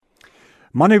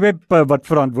Moneyweb wat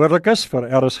verantwoordelik is vir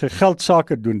RSG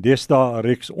Geldsaake doen deesdae 'n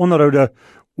reeks onderhoude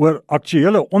oor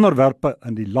aktuelle onderwerpe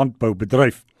in die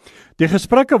landboubedryf. Die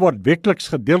gesprekke word weekliks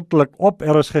gedeeltelik op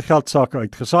RSG Geldsaake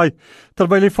uitgesaai,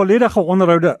 terwyl die volledige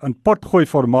onderhoude in potgooi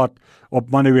formaat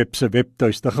op Moneyweb se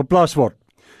webtuiste geplaas word.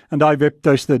 En daai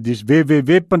webtuiste dis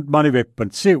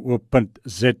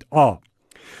www.moneyweb.co.za.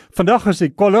 Vandag is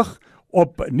die kollig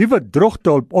op nuwe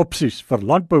droogtehulp opsies vir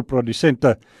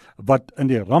landbouprodusente wat in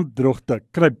die rampdroogte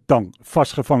Kruiptang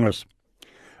vasgevang is.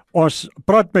 Ons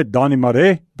praat met Dani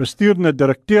Maree, bestuurende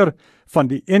direkteur van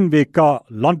die NWK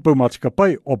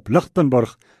Landboumaatskappy op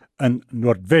Lichtenburg in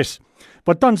Noordwes,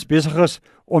 wat tans besig is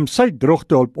om sy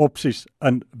droogtehulp opsies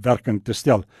in werking te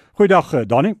stel. Goeiedag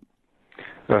Dani.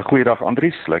 Goeiedag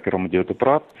Andries, lekker om met jou te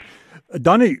praat.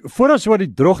 Dani, voor ons oor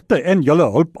die droogte en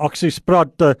julle hulpaksies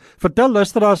praat, vertel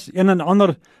luisteraars een en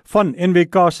ander van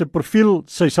NWK se profiel,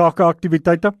 sy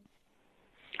sakeaktiwiteite.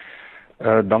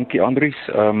 Dankie Andries.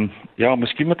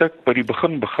 Miskien moet ek by die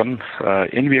begin.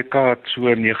 NWK het so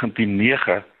in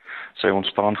 1909 sy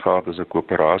ontstaan gehad as 'n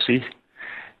koöperasie.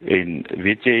 En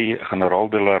weet jy, Generaal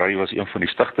de la Rey was een van die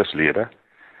stigterslede.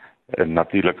 En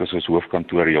natuurlik is ons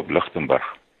hoofkantoor hier op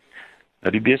Lichtenburg.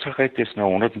 Nou die besigheid is nou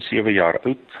 107 jaar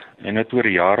oud en het oor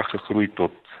die jare gegroei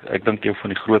tot, ek dink, een van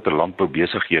die groter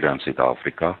landboubesighede in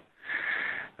Suid-Afrika.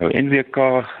 Nou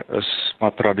NWK is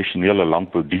maar tradisionele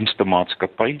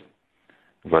landboudienstemaatskappy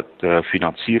wat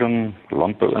finansiering,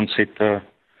 landbouinsette,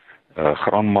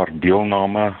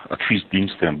 graanmarkdeelname,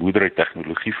 adviesdienste en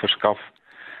boerderytegnologie verskaf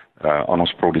aan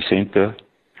ons produsente,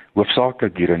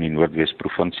 hoofsaaklik hier in die Noordwes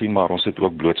provinsie, maar ons het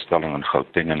ook blootstelling in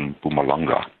Gauteng en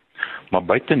Mpumalanga. Maar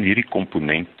buiten hierdie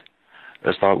komponent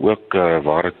is daar ook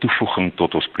ware toevoeging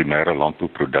tot ons primêre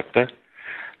landbouprodukte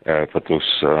wat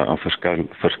ons in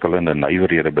verskillende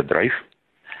nywerhede bedryf.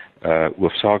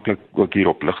 Hoofsaaklik ook hier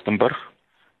op Lichtenburg,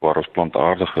 waar ons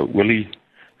plantaardige olie,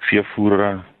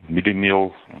 veevoere,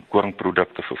 mieliemeel en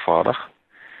koringprodukte vervaardig.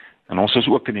 En ons is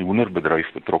ook in die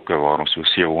hoenderbedryf betrokke waar ons so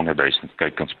 700,000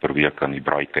 kuikens per week aan die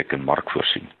braaikuik en mark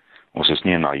voorsien. Ons is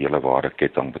nie in daai hele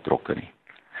waardeketting betrokke nie.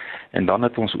 En dan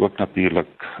het ons ook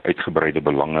natuurlik uitgebreide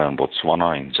belange in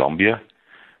Botswana en Zambië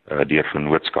deur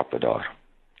vennootskappe daar.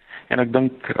 En ek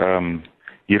dink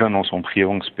hier in ons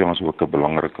omgewing speel ons ook 'n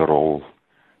belangrike rol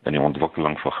in die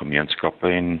ontwikkeling van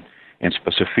gemeenskappe en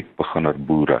spesifiek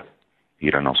beginnerboere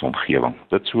hier in ons omgewing.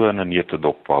 Dit so in 'n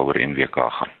neutedop waaroor NWK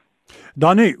gaan.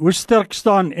 Dani, hoe sterk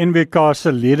staan NWK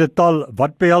se ledetal?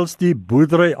 Wat behels die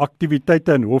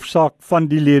boerderyaktiwiteite in hoofsaak van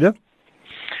die lede?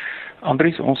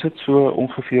 Andries, ons het so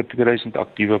ongeveer 2000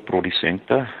 aktiewe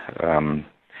produsente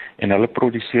en hulle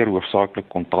produseer hoofsaaklik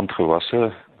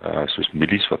kontantgewasse soos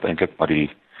mielies wat eintlik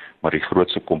maar die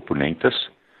grootste komponent is,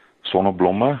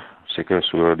 sonneblomme, seker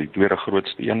so die tweede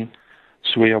grootste een,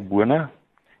 sojabone,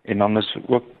 en dan is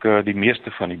ook die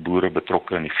meeste van die boere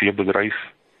betrokke in die veebedryf,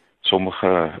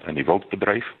 sommige in die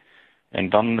wildbedryf, en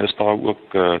dan is daar ook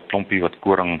klompie wat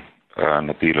koring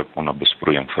natuurlik onder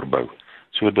besproeiing verbou.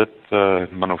 So dit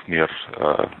min of meer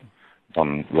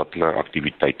dan wat hulle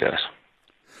aktiwiteite is.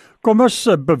 Kom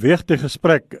ons beweeg die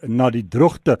gesprek na die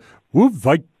droogte. Hoe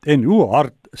wyd en hoe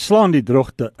hard slaan die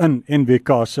droogte in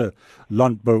NWK se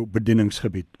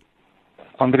landboubedieningsgebied?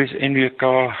 Andries, NWK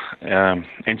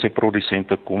en sy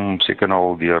produsente kom seker nou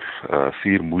al deur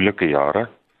 4 moeilike jare,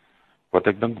 wat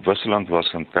ek dink wisselend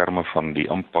was in terme van die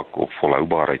impak op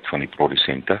volhoubaarheid van die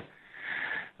produsente.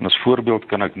 En as voorbeeld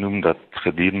kan ek noem dat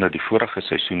gedurende die vorige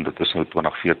seisoen, dit is nou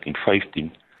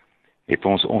 2014-15, het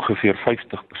ons ongeveer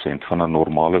 50% van 'n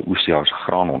normale oesjaar se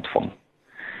graan ontvang.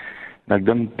 En ek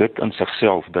dink dit in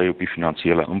sigself dui op die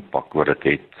finansiële impak wat dit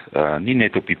het, nie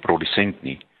net op die produsent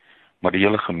nie, maar die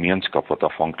hele gemeenskap wat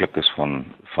afhanklik is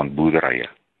van boerderye.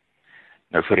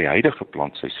 Nou vir die huidige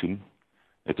plantseisoen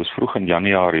het ons vroeg in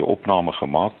Januarie opname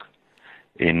gemaak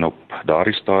en op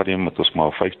daardie stadium het ons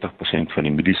maar 50% van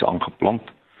die mielies aangeplant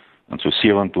en so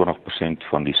 27%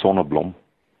 van die sonneblom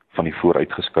van die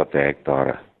vooruitgeskatte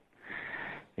hektare.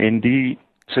 En die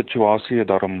situasie het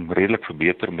daarom redelik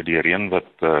verbeter met die reën wat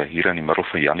hier in die middel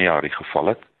van Januarie geval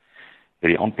het.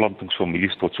 Die aanplantings van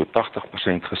mielies tot so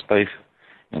 80% gestyg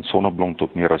en sonneblom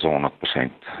tot meer as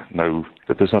 100%. Nou,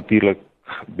 dit is natuurlik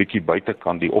bietjie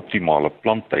buitekant die optimale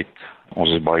planttyd. Ons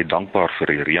is baie dankbaar vir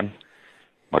die reën,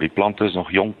 maar die plante is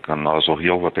nog jonk en daar is nog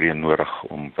heel wat reën nodig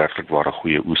om werklik ware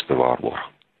goeie oes te waarborg.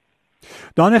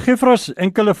 Dan gee vir ons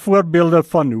enkele voorbeelde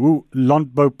van hoe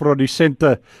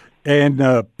landbouprodusente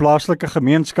en plaaslike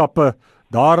gemeenskappe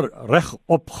daar reg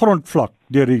op grondvlak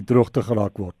deur die droogte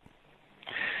geraak word.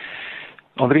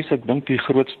 Andries, ek dink die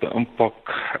grootste impak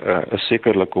is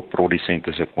sekerlik op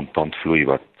produsente se kontantvloei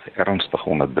wat ernstig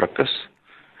onder druk is.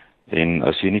 En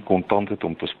as jy nie kontant het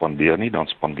om te spandeer nie, dan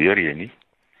spandeer jy nie.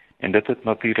 En dit het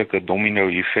natuurlik 'n domino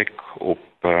effek op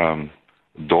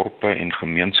dorpe en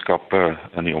gemeenskappe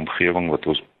in die omgewing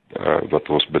wat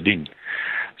ons bedien.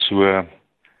 So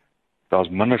daar's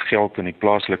minder geld in die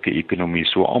plaaslike ekonomie,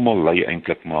 so almal ly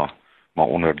eintlik maar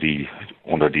onder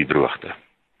die droogte.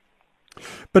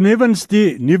 Benewens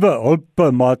die nuwe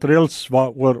hulpmaatreëls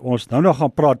waaroor ons nou nog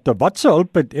gaan praat, watse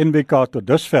hulp het NWK tot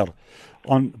dusver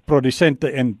aan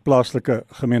produsente en plaaslike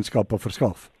gemeenskappe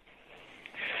verskaf?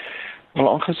 Wel,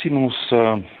 aangesien ons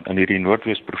in hierdie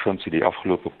Noordwes-provinsie die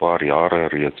afgelope paar jare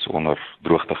reeds onder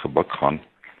droogte gebuk gaan,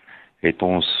 het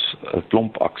ons 'n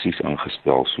klomp aksies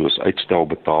ingestel, soos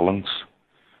uitstelbetalings,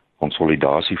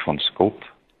 konsolidasie van skuld.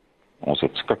 Ons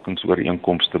het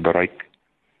skikkingsooreenkomste bereik.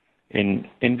 En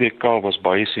NWK was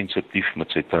baie sensitief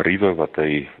met sy tariewe wat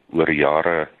hy oor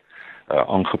jare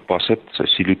aangepas het, sy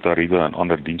silo-tariewe en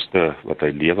ander dienste wat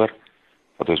hy lewer,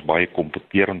 wat ons baie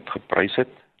kompeterend geprys het,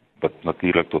 wat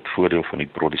natuurlik tot voordeel van die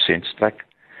produsent strek.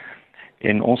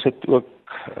 En ons het ook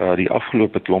die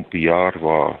afgelope klompie jaar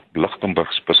waar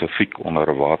Lichtenburg spesifiek onder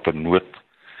 'n waternood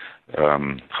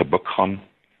gebuk gaan,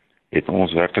 het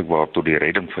ons werklik waar tot die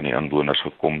redding van die inwoners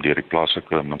gekom deur die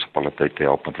plaaslike munisipaliteit te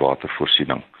help met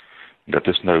watervoorsiening. Dit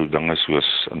is nou dinge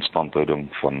soos instandhouding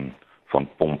van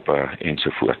pompe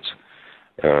ensovoorts.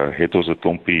 Het ons 'n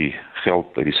klompie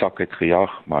geld uit die sak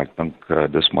uitgejaag, maar ek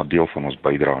dink dis maar deel van ons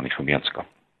bydrae aan die gemeenskap.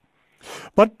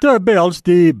 Wat behels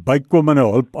die bykomende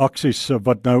hulpaksies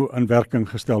wat nou in werking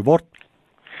gestel word?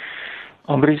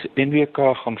 Andries,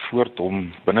 NWK gaan voort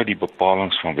om binne die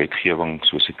bepalings van wetgewing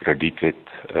soos die kredietwet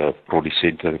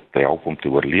produsente te help om te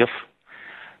oorleef.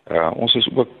 Ons is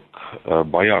ook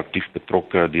baie aktief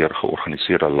betrokke deur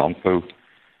georganiseerde landbou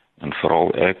en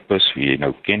veral Erkbus, wie jy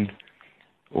nou ken,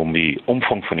 om die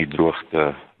omvang van die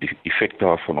droogte, die effek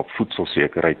daarvan op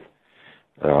voedselsekerheid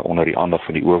onder die aandag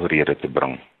van die owerhede te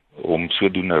bring, om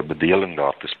sodoende 'n bedeling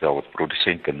daar te stel wat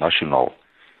produsente nasionaal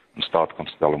in staat kan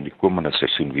stel om die komende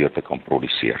seisoen weer te kan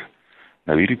produseer.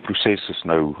 Nou hierdie proses is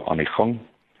nou aan die gang.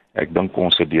 Ek dink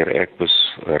ons het deur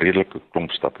Erkbus 'n redelike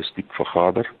klomp statistiek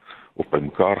vergader of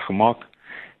bymekaar gemaak,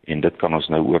 en dit kan ons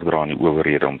nou oordra aan die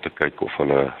owerhede om te kyk of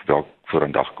hulle wel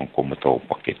vorendag kan kom met 'n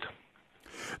hulppakket.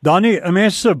 Dani,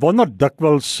 mense wonder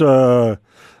dikwels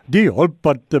die hulp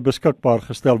wat beskikbaar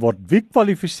gestel word. Wie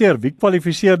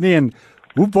kwalifiseer nie, en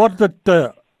hoe word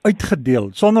dit uitgedeel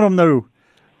sonder om nou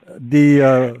die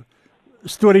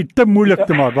storie te moeilik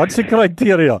te maak? Wat is die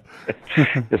kriteria?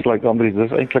 Dis like Andries,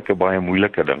 dis eintlik 'n baie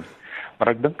moeilike ding. Maar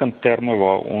ek dink in terme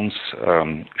waar ons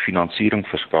finansiering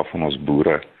verskaf aan ons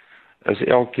boere, is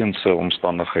elkeen se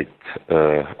omstandigheid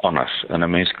anders. En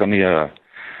 'n mens kan nie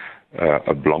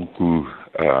 'n blanco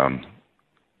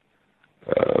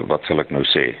wat sal ek nou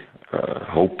sê,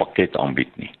 hulppakket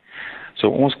aanbied nie. So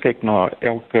ons kyk na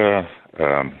elke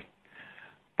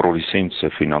produsent se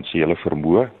finansiële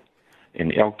vermoë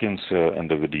en elkeen se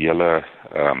individuele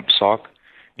saak,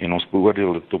 en ons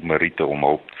beoordeel dit op meriete om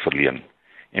hulp te verleen.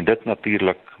 En dit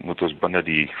natuurlik moet ons binne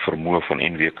die vermoë van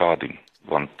NWK doen,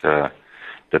 want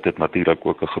dit het natuurlik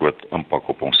ook 'n groot impak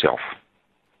op onsself.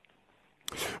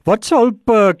 Wat se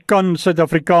hulp kan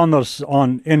Suid-Afrikaners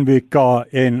aan NWK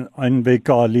en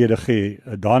NWK-lede gee,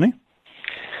 Dani?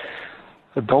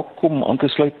 Dalk kom aan te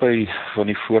sluit by van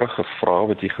die vorige vraag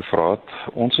wat jy gevra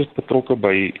het. Ons is betrokke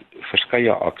by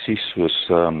verskeie aksies soos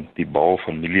die bouw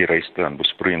van mielieryste en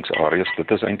besproeiingsareas.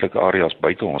 Dit is eintlik areas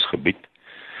buite ons gebied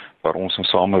waar ons in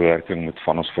samewerking met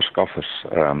van ons verskaffers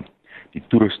die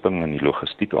toerusting en die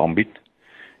logistiek aanbied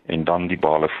en dan die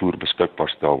bale voer beskikbaar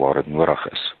stel waar dit nodig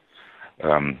is.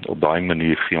 Op daai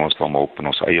manier gee ons dan hulp aan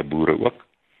ons eie boere ook.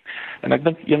 En ek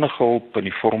dink enige hulp in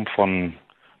die vorm van,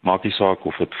 maak nie saak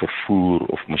of dit vervoer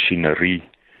of masjinerie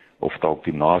of dalk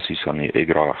donasies aan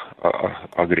die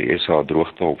Agri-SA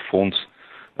droogtehulpfonds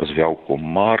is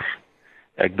welkom, maar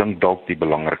ek dink dalk die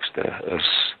belangrikste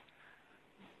is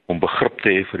om begrip te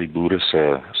hê vir die boere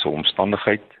se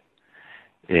omstandigheid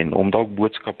en om dalk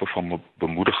boodskappe van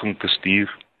bemoediging te stuur.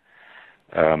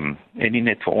 En nie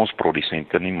net vir ons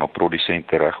produsente nie, maar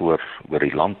produsente reg oor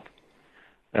die land.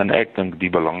 En ek dink die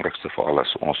belangrikste vir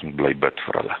alles, ons moet bly bid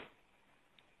vir hulle.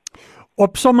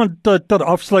 Opsommend ter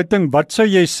afsluiting, wat sou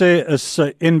jy sê is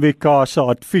NWK se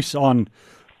advies aan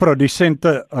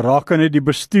produsente rakende die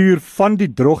bestuur van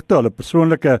die droogte, hulle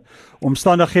persoonlike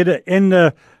omstandighede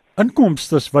en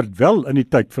inkomstes wat wel in die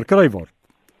tyd verkry word?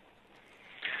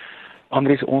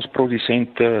 Andries, ons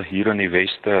produsente hier in die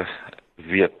Weste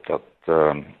weet dat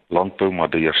landbou maar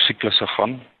deur siklusse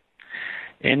gaan.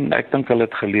 En ek dink hulle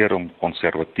het geleer om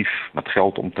konservatief met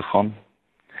geld om te gaan.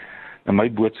 En my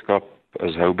boodskap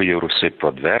is hou by jou resep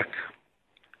wat werk.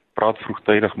 praat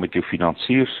vroegtydig met jou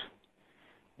finansiers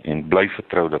en bly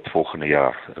vertrou dat volgende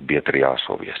jaar 'n beter jaar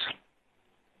sal wees.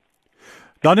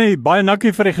 Danny, baie dankie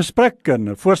vir die gesprek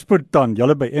en voorspoed aan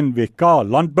julle by NWK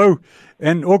Landbou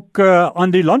en ook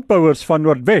aan die landbouers van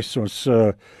Noordwes. Ons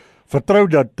vertrou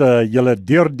dat julle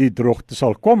deur die droogte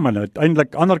sal kom en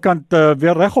uiteindelik aan die ander kant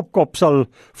weer reg op kop sal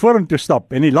vorentoe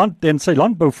stap en die land en sy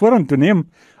landbou vorentoe neem.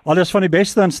 Alles van die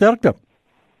beste en sterkte.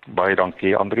 Baie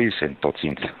dankie Andries en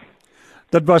totsiens.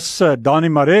 Dit was Dani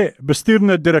Maree,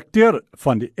 bestuurende direkteur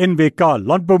van die NWK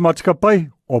Landboumaatskappy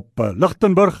op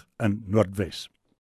Lichtenburg in Noordwes.